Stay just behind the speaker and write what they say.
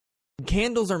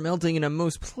Candles are melting in a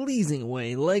most pleasing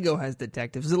way. Lego has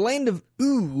detectives. The land of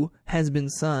Ooh has been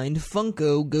signed.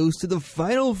 Funko goes to the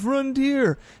final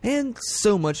frontier. And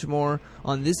so much more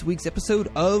on this week's episode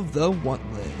of The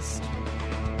Want List.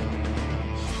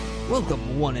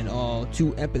 Welcome, one and all,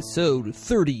 to episode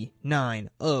 39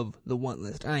 of The Want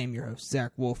List. I am your host,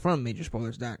 Zach Wolf from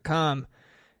Majorspoilers.com.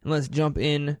 And let's jump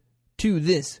in to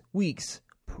this week's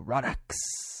products.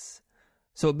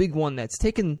 So a big one that's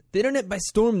taken the internet by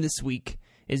storm this week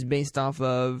is based off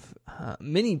of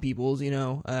many people's,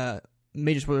 Major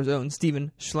Spoilers' own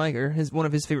Steven Schleicher. One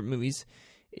of his favorite movies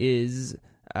is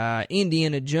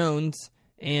Indiana Jones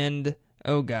and,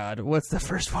 oh God, what's the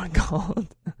first one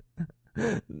called?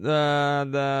 I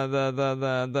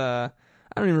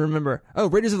don't even remember. Oh,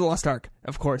 Raiders of the Lost Ark.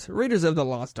 Of course, Raiders of the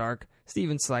Lost Ark.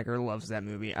 Steven Schleicher loves that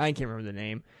movie. I can't remember the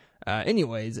name.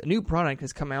 Anyways, a new product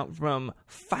has come out from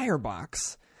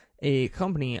Firebox, a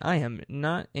company I am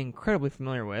not incredibly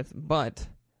familiar with, but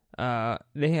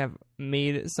they have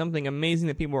made something amazing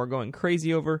that people are going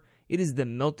crazy over. It is the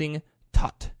Melting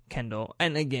Toht Candle.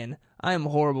 And again, I am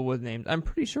horrible with names. I'm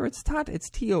pretty sure it's Toht.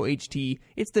 It's T-O-H-T.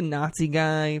 It's the Nazi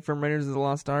guy from Raiders of the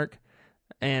Lost Ark.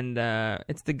 And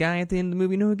it's the guy at the end of the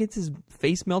movie, who gets his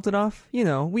face melted off?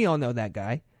 We all know that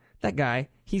guy. That guy,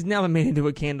 he's now been made into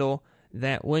a candle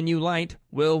that when you light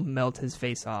will melt his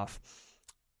face off.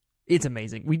 It's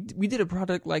amazing. We did a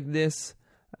product like this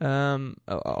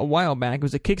a while back. It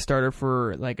was a Kickstarter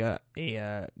for like a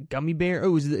gummy bear. Oh,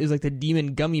 it was like the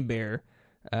demon gummy bear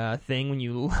thing. When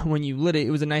you lit it,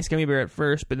 it was a nice gummy bear at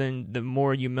first, but then the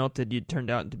more you melted, it turned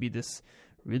out to be this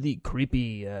really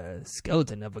creepy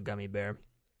skeleton of a gummy bear.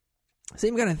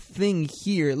 Same kind of thing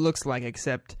here. It looks like,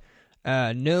 except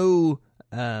no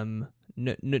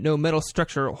metal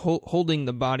structure holding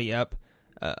the body up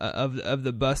of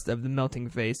the bust of the melting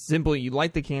face. Simply, you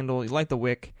light the candle, you light the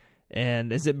wick,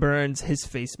 and as it burns, his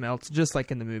face melts, just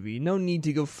like in the movie. No need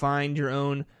to go find your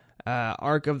own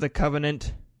Ark of the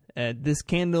Covenant. This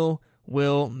candle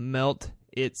will melt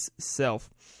itself.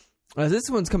 This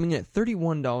one's coming in at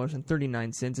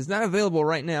 $31.39. It's not available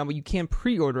right now, but you can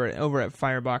pre-order it over at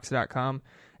firebox.com.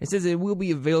 It says it will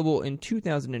be available in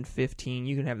 2015.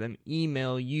 You can have them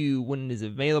email you when it is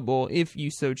available if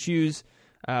you so choose,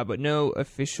 but no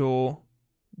official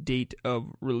date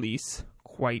of release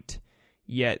quite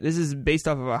yet. This is based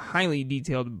off of a highly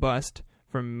detailed bust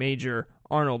from Major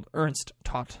Arnold Ernst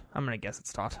Toht. I'm going to guess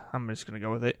it's Toht. I'm just going to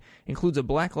go with it. Includes a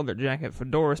black leather jacket,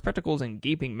 fedora, spectacles, and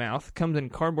gaping mouth. Comes in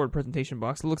cardboard presentation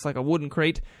box. It looks like a wooden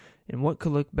crate. And what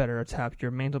could look better atop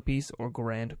your mantelpiece or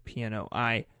grand piano?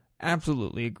 I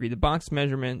absolutely agree. The box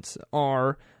measurements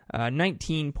are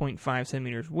 19.5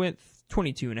 centimeters width,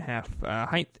 22.5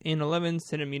 height, and 11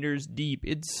 centimeters deep.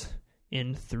 It's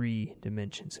in 3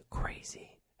 dimensions.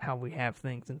 Crazy how we have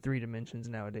things in 3 dimensions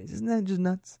nowadays. Isn't that just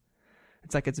nuts?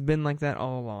 It's like it's been like that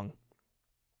all along.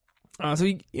 So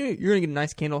you're going to get a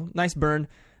nice candle, nice burn,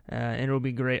 and it'll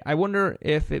be great. I wonder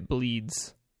if it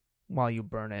bleeds while you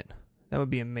burn it. That would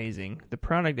be amazing. The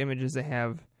product images they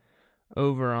have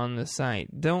over on the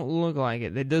site don't look like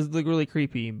it. It does look really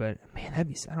creepy, but man, I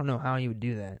don't know how you would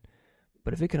do that.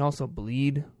 But if it could also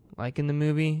bleed like in the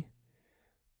movie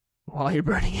while you're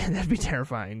burning it, that'd be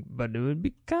terrifying. But it would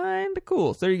be kind of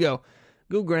cool. So there you go.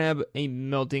 Go grab a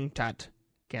Melting Toht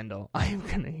Candle. I am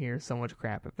going to hear so much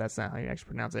crap if that's not how you actually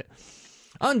pronounce it.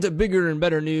 On to bigger and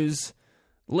better news.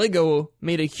 Lego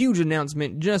made a huge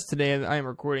announcement just today. I am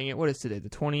recording it. What is today? The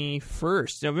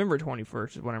 21st. November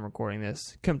 21st is when I'm recording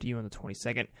this. Come to you on the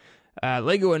 22nd.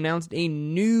 Lego announced a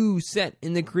new set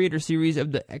in the Creator Series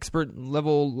of the expert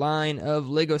level line of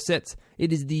Lego sets.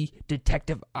 It is the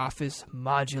Detective Office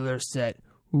Modular Set.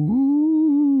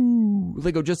 Ooh.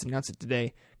 Lego just announced it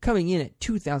today. Coming in at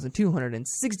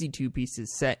 2,262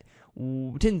 pieces set.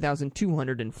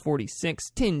 10,246.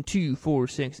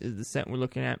 10246 is the set we're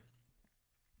looking at.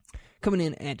 Coming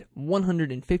in at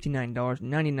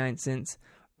 $159.99.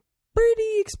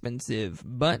 Pretty expensive,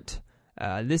 but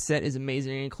this set is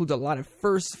amazing. It includes a lot of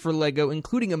firsts for Lego,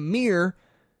 including a mirror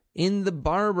in the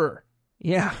barber.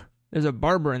 Yeah, there's a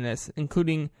barber in this,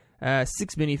 including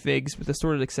 6 minifigs with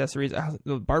assorted accessories.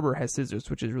 The barber has scissors,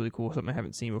 which is really cool, something I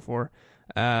haven't seen before.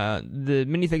 The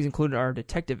minifigs included are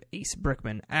Detective Ace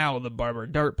Brickman, Al the Barber,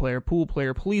 Dart Player, Pool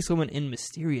Player, Policewoman, and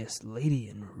Mysterious Lady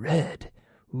in Red.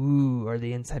 Ooh, are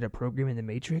they inside a program in the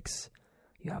Matrix?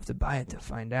 You have to buy it to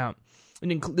find out.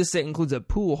 And this set includes a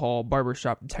pool hall,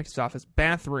 barbershop, detective's office,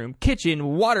 bathroom,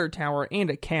 kitchen, water tower, and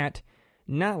a cat.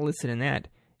 Not listed in that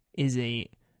is the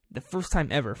first time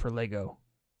ever for Lego,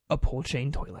 a pull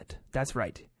chain toilet. That's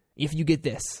right. If you get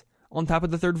this, on top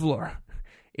of the 3rd floor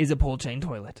is a pull chain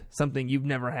toilet. Something you've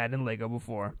never had in Lego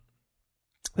before.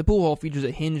 The pool hall features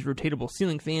a hinged rotatable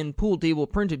ceiling fan, pool table,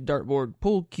 printed dartboard,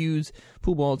 pool cues,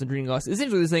 pool balls, and drinking glass.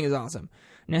 Essentially, this thing is awesome.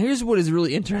 Now, here's what is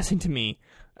really interesting to me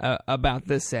about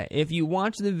this set. If you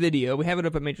watch the video, we have it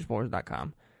up at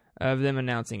majorspoilers.com of them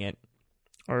announcing it.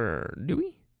 Or do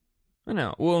we? I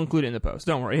know. We'll include it in the post.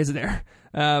 Don't worry, it's there.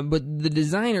 But the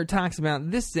designer talks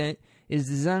about this set is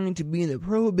designed to be in the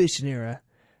Prohibition era.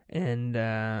 And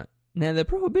now, the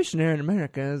Prohibition era in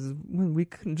America is when we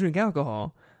couldn't drink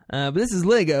alcohol. But this is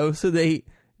Lego, so they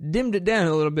dimmed it down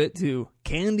a little bit to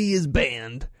candy is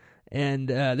banned. And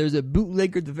there's a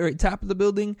bootlegger at the very top of the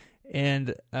building.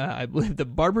 And I believe the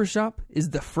barber shop is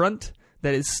the front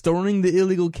that is storing the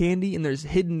illegal candy. And there's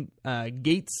hidden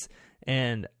gates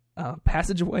and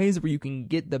passageways where you can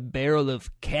get the barrel of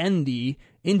candy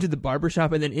into the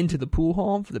barbershop and then into the pool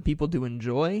hall for the people to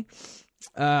enjoy.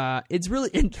 It's really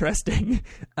interesting.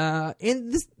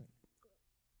 And this,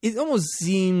 it almost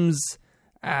seems,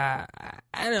 I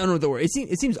don't know the word.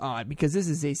 It seems odd because this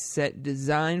is a set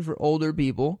designed for older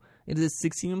people. It is a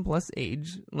 16 plus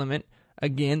age limit.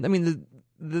 Again, I mean,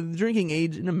 the drinking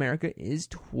age in America is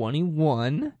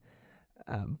 21.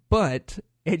 But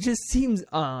it just seems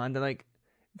odd. Like,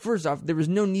 first off, there was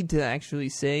no need to actually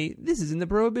say this is in the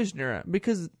Prohibition era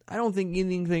because I don't think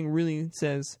anything really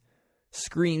says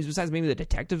screams besides maybe the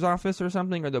detective's office or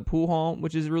something or the pool hall,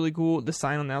 which is really cool. The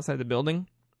sign on the outside of the building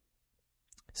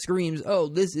screams, "Oh,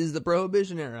 this is the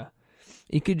Prohibition era."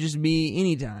 It could just be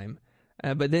any time,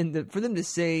 but then for them to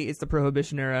say it's the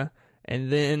Prohibition era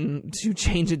and then to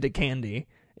change it to candy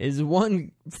is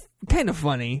one kind of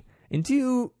funny and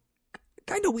two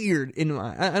kind of weird.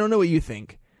 I don't know what you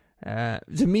think. To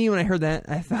me, when I heard that,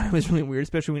 I thought it was really weird,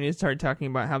 especially when they started talking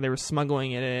about how they were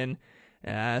smuggling it in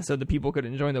so the people could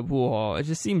enjoy the pool hall. It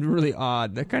just seemed really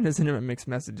odd. That kind of sent a mixed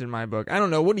message in my book. I don't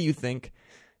know. What do you think?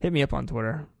 Hit me up on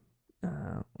Twitter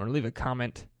or leave a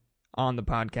comment on the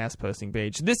podcast posting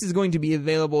page. This is going to be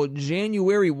available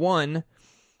January 1,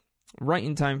 right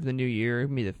in time for the new year.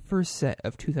 It'll be the first set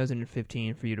of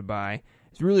 2015 for you to buy.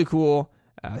 It's really cool.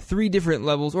 3 different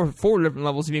levels, or 4 different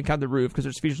levels if you count the roof, because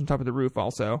there's features on top of the roof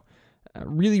also.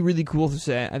 Really, really cool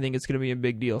set. I think it's going to be a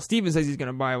big deal. Steven says he's going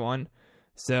to buy one,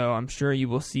 so I'm sure you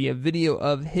will see a video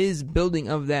of his building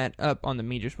of that up on the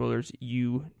Major Spoilers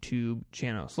YouTube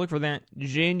channel. So look for that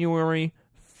January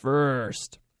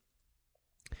 1st.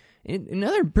 In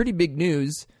other pretty big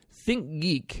news, Think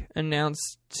Geek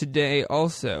announced today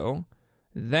also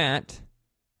that...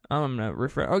 I'm going to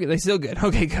refresh. Okay, they're still good.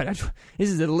 Okay, good. This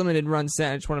is a limited run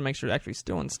set. I just want to make sure it's actually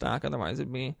still in stock. Otherwise,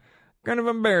 it'd be kind of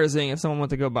embarrassing if someone went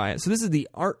to go buy it. So this is the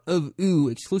Art of Ooh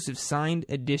exclusive signed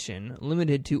edition,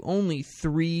 limited to only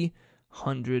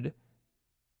 300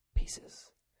 pieces.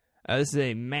 This is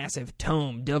a massive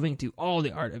tome delving into all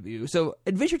the Art of Ooh. So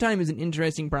Adventure Time is an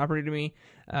interesting property to me.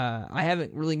 I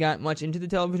haven't really got much into the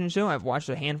television show. I've watched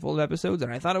a handful of episodes,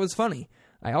 and I thought it was funny.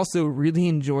 I also really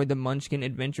enjoyed the Munchkin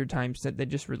Adventure Time set that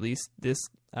just released this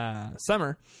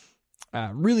summer.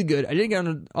 Really good. I didn't get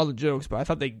into all the jokes, but I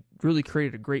thought they really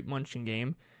created a great Munchkin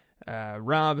game.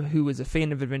 Rob, who was a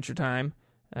fan of Adventure Time,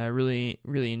 really,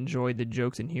 really enjoyed the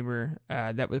jokes and humor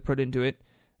that was put into it.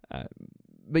 But,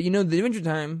 the Adventure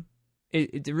Time,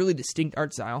 it's a really distinct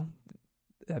art style.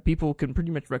 People can pretty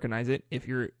much recognize it. If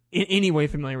you're in any way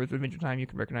familiar with Adventure Time, you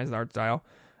can recognize the art style.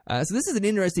 So this is an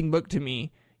interesting book to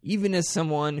me, even as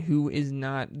someone who is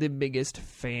not the biggest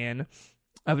fan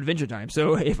of Adventure Time.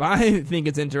 So if I think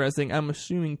it's interesting, I'm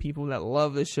assuming people that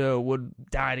love the show would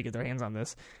die to get their hands on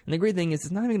this. And the great thing is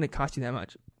it's not even going to cost you that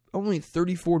much. Only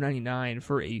 $34.99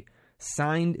 for a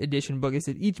signed edition book. It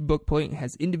said each book point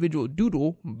has individual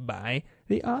doodle by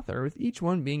the author, with each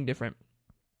one being different.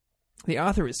 The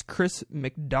author is Chris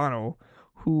McDonnell,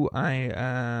 who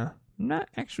I'm not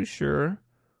actually sure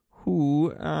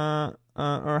who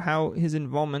or how his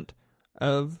involvement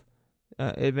of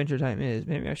Adventure Time is.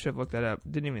 Maybe I should have looked that up.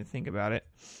 Didn't even think about it.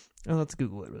 Oh, let's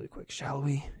Google it really quick, shall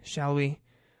we?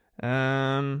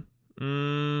 If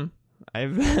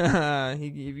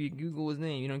you Google his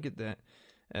name, you don't get that.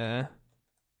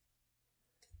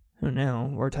 Oh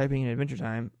no, we're typing in Adventure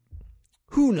Time.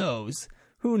 Who knows?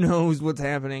 Who knows what's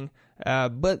happening?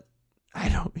 But I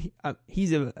don't.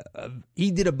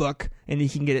 He did a book, and he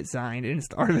can get it signed, and it's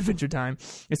the Art of Adventure Time.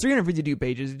 It's 352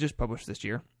 pages. It just published this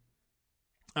year.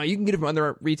 You can get it from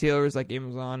other retailers like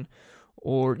Amazon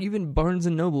or even Barnes &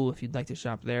 Noble if you'd like to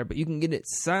shop there. But you can get it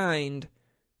signed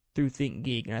through Think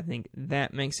Geek, and I think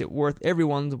that makes it worth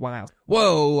everyone's while.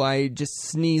 Whoa, I just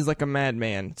sneezed like a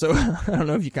madman. So I don't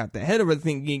know if you caught that. Head over to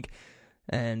Think Geek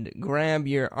and grab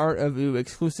your Art of Ooh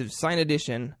exclusive signed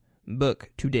edition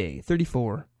book today.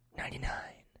 $34.99.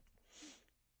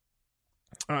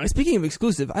 Speaking of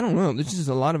exclusive, I don't know. There's just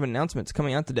a lot of announcements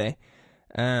coming out today.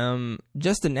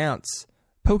 Just announced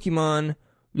Pokemon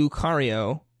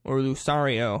Lucario or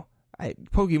Lucario.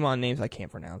 Pokemon names I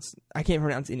can't pronounce. I can't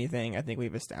pronounce anything. I think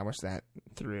we've established that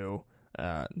through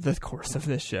the course of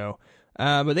this show.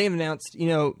 But they have announced,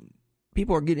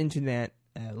 people are getting into that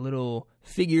little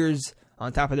figures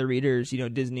on top of the readers.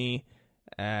 Disney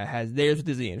has theirs with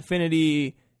Disney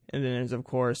Infinity. And then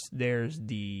there's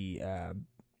the,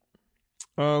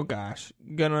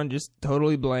 gonna just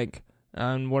totally blank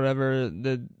on whatever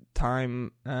the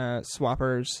time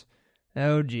swappers.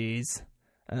 Oh, geez.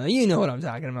 You know what I'm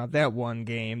talking about. That one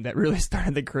game that really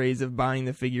started the craze of buying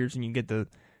the figures and you get the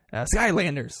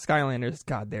Skylanders.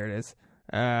 God, there it is.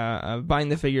 Buying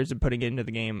the figures and putting it into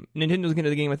the game. Nintendo's getting into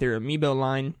the game with their Amiibo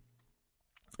line.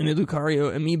 And the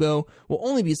Lucario Amiibo will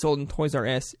only be sold in Toys R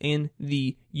Us in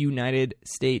the United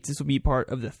States. This will be part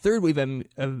of the third wave of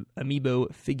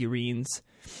Amiibo figurines.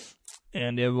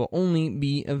 And it will only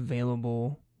be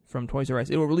available from Toys R Us.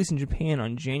 It will release in Japan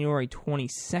on January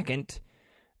 22nd.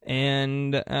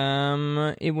 And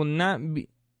it will not be...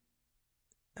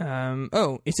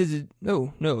 it says...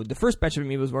 Oh, no. The first batch of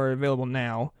Amiibos are available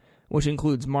now, which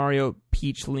includes Mario,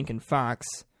 Peach, Link, and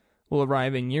Fox. Will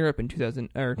arrive in Europe in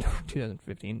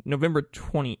 2015, November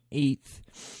 28th.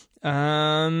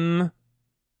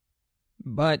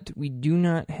 But we do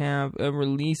not have a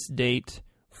release date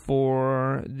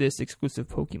for this exclusive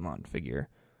Pokemon figure.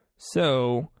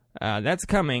 So, that's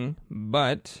coming,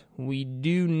 but we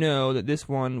do know that this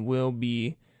one will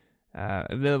be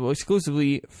available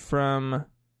exclusively from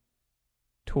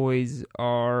Toys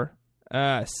R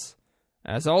Us.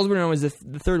 So all we know is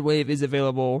the third wave is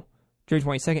available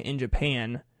January 22nd in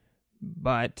Japan,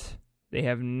 but they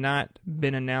have not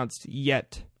been announced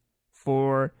yet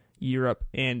for Europe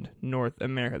and North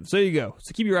America. So there you go.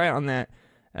 So keep your eye on that.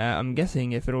 I'm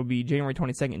guessing if it'll be January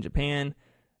 22nd in Japan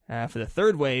for the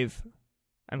third wave,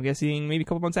 I'm guessing maybe a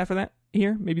couple months after that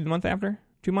here, maybe the month after,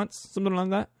 2 months, something like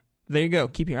that. There you go.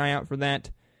 Keep your eye out for that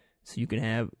so you can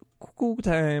have cool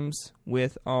times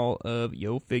with all of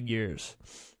your figures.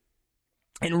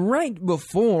 And right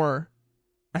before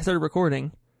I started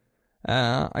recording,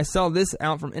 I saw this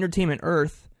out from Entertainment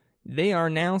Earth. They are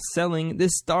now selling the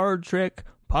Star Trek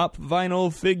pop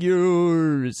vinyl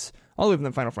figures. All the way from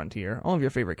the Final Frontier. All of your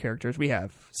favorite characters. We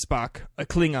have Spock, a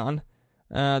Klingon,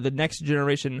 the next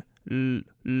generation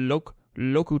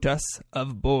Locutus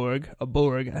of Borg, a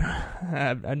Borg.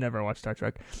 I've never watched Star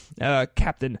Trek.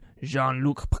 Captain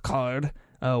Jean-Luc Picard,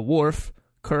 Worf,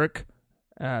 Kirk,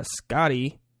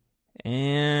 Scotty,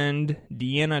 and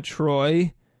Deanna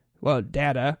Troi. Well,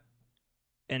 Data,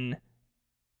 and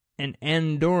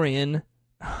Andorian.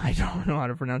 I don't know how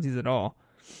to pronounce these at all.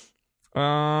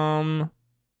 Some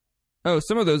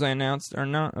of those I announced are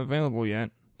not available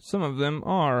yet. Some of them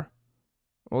are.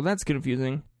 Well, that's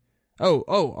confusing.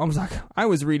 I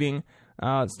was reading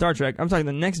Star Trek. I'm talking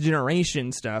the Next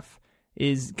Generation stuff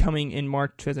is coming in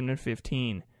March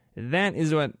 2015. That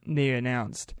is what they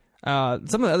announced. Some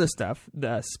of the other stuff,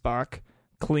 the Spock,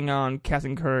 Klingon,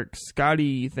 Captain Kirk,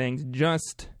 Scotty things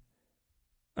just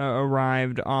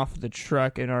arrived off the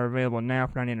truck and are available now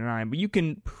for $9.99. But you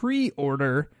can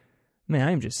pre-order. Man,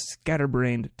 I am just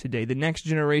scatterbrained today. The Next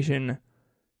Generation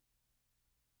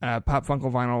Pop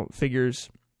Funko vinyl figures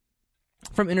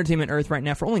from Entertainment Earth right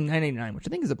now for only $9.99, which I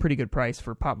think is a pretty good price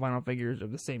for pop vinyl figures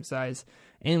of the same size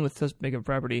and with such big of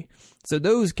property. So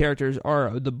those characters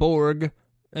are the Borg,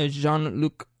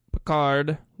 Jean-Luc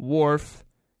Picard, Worf,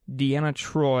 Deanna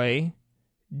Troi,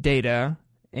 Data,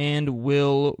 and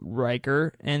Will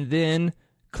Riker, and then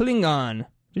Klingon.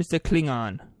 Just a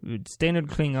Klingon. Standard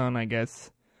Klingon, I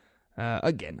guess.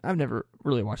 Again, I've never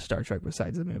really watched Star Trek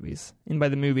besides the movies. And by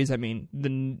the movies, I mean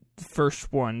the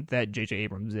first one that J.J.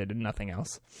 Abrams did and nothing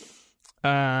else.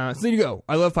 So there you go.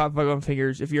 I love Pop Funko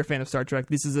figures. If you're a fan of Star Trek,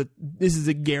 this is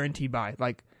a guarantee buy.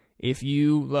 Like, if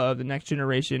you love the Next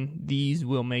Generation, these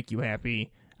will make you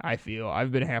happy. I feel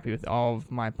I've been happy with all of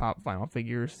my Pop Vinyl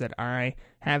figures that I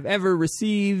have ever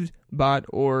received, bought,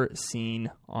 or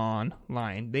seen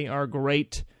online. They are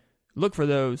great. Look for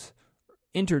those.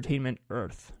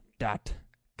 EntertainmentEarth.com.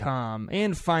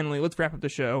 And finally, let's wrap up the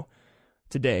show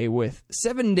today with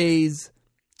 7 days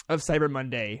of Cyber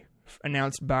Monday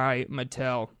announced by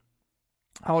Mattel.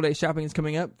 Holiday shopping is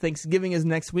coming up. Thanksgiving is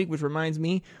next week, which reminds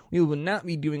me, we will not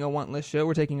be doing a want list show.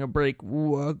 We're taking a break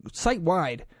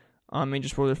site-wide on Major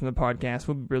Spoilers from the podcast.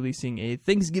 We'll be releasing a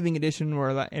Thanksgiving edition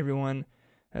where everyone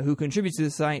who contributes to the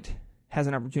site has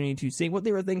an opportunity to say what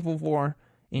they were thankful for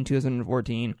in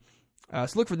 2014.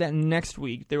 So look for that next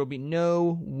week. There will be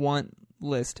no want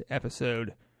list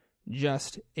episode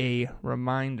Just a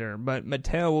reminder. But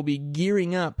Mattel will be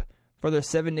gearing up for their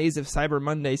 7 days of Cyber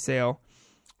Monday sale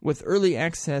with early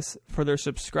access for their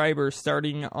subscribers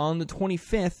starting on the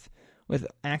 25th, with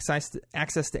access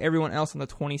to everyone else on the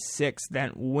 26th.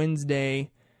 That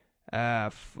Wednesday,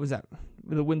 was that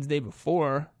the Wednesday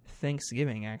before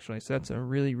Thanksgiving, actually? So that's a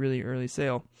really, really early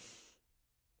sale.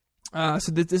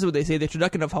 So this is what they say. The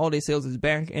introduction of holiday sales is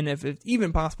back, and if it's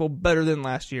even possible, better than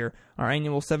last year. Our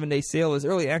annual 7-day sale is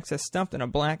early access stuffed in a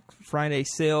Black Friday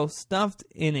sale, stuffed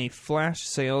in a flash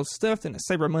sale, stuffed in a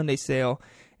Cyber Monday sale,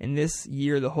 and this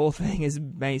year the whole thing is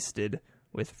basted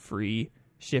with free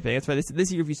shipping. That's why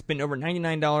this year, if you spend over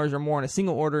 $99 or more on a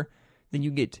single order, then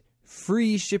you get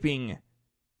free shipping,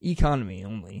 economy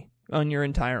only, on your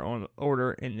entire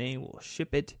order, and they will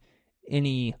ship it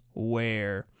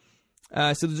anywhere.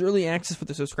 So there's early access for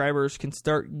the subscribers can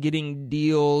start getting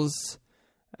deals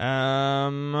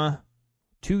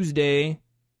Tuesday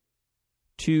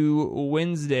to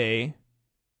Wednesday.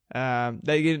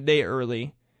 They get a day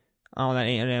early on that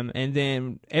 8 a.m. And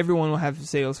then everyone will have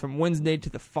sales from Wednesday to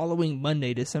the following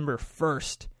Monday, December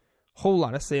 1st. Whole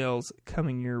lot of sales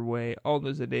coming your way all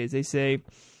those days. They say,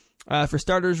 for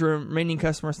starters, remaining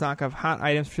customer stock of hot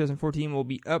items for 2014 will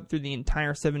be up through the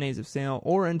entire 7 days of sale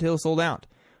or until sold out.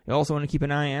 You also want to keep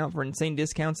an eye out for insane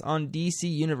discounts on DC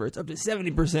Universe, up to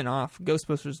 70% off.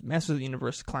 Ghostbusters, Masters of the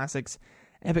Universe, Classics,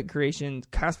 Epic Creations,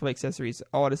 cosplay accessories,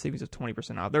 all at a savings of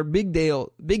 20% off. Their big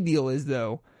deal is,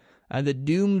 though, the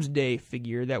Doomsday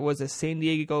figure that was a San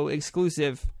Diego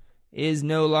exclusive is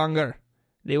no longer.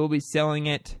 They will be selling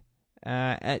it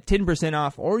at 10%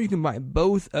 off, or you can buy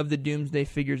both of the Doomsday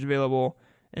figures available,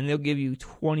 and they'll give you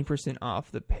 20% off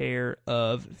the pair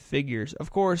of figures. Of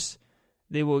course,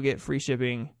 they will get free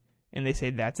shipping, and they say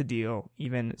that's a deal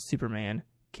even Superman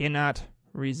cannot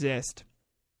resist.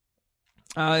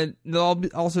 There'll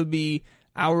also be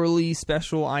hourly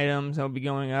special items that will be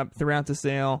going up throughout the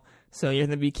sale, so you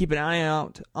have to keep an eye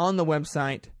out on the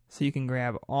website so you can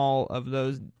grab all of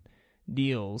those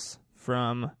deals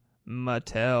from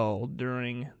Mattel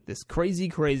during this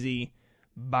crazy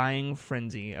buying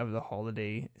frenzy of the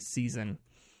holiday season.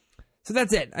 So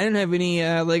that's it. I didn't have any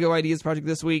Lego Ideas project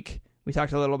this week. We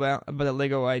talked a little about the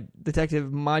Lego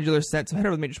Detective modular set, so head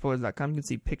over to MajorSpoilers.com. You can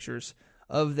see pictures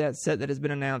of that set that has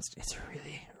been announced. It's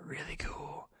really, really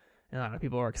cool, and a lot of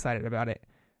people are excited about it.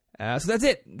 So that's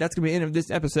it. That's going to be the end of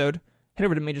this episode. Head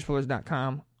over to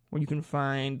MajorSpoilers.com, where you can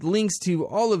find links to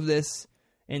all of this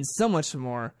and so much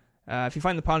more. If you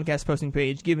find the podcast posting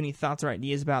page, give any thoughts or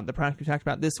ideas about the product we talked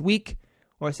about this week,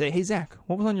 or say, hey, Zach,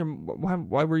 what was on your...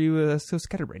 Why were you so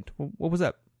scatterbrained? What was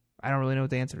up? I don't really know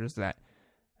what the answer is to that.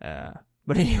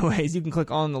 But anyways, you can click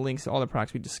on the links to all the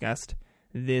products we discussed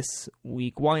this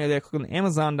week. While you're there, click on the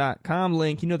Amazon.com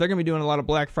link. You know they're going to be doing a lot of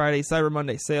Black Friday, Cyber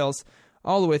Monday sales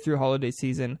all the way through holiday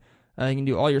season. You can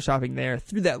do all your shopping there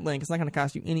through that link. It's not going to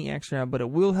cost you any extra, but it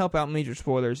will help out Major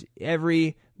Spoilers.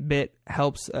 Every bit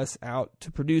helps us out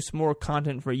to produce more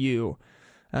content for you.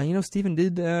 Steven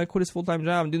did quit his full-time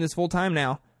job and doing this full-time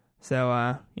now. So,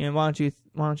 why don't you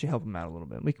help him out a little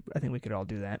bit? I think we could all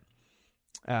do that.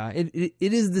 It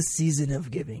is the season of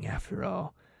giving, after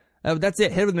all. That's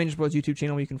it. Head over to the Major Spoilers YouTube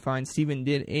channel where you can find Steven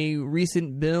did a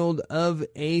recent build of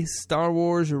a Star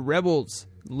Wars Rebels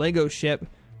Lego ship.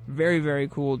 Very, very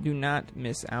cool. Do not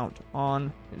miss out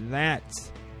on that.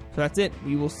 So that's it.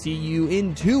 We will see you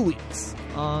in 2 weeks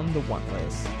on the Want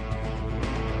List.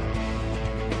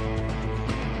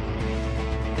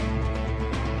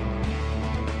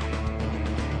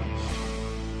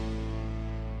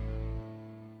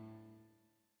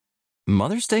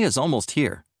 Mother's Day is almost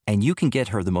here, and you can get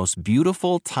her the most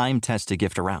beautiful time-tested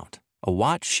gift around. A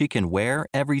watch she can wear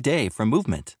every day from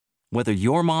Movement. Whether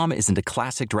your mom is into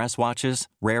classic dress watches,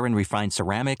 rare and refined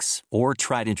ceramics, or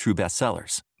tried-and-true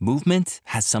bestsellers, Movement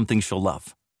has something she'll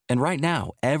love. And right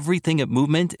now, everything at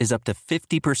Movement is up to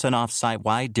 50% off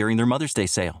site-wide during their Mother's Day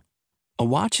sale. A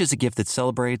watch is a gift that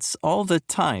celebrates all the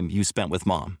time you spent with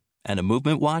mom. And a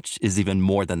Movement watch is even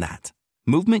more than that.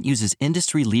 Movement uses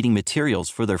industry-leading materials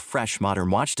for their fresh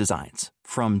modern watch designs,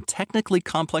 from technically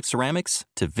complex ceramics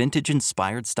to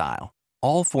vintage-inspired style,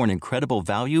 all for an incredible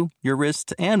value your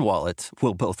wrist and wallet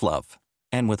will both love.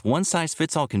 And with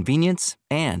one-size-fits-all convenience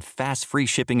and fast free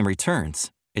shipping and returns,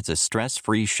 it's a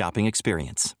stress-free shopping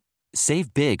experience.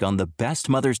 Save big on the best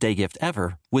Mother's Day gift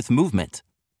ever with Movement.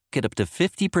 Get up to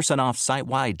 50% off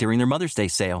site-wide during their Mother's Day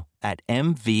sale at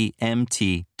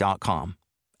MVMT.com.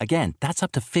 Again, that's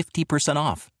up to 50%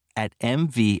 off at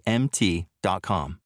MVMT.com.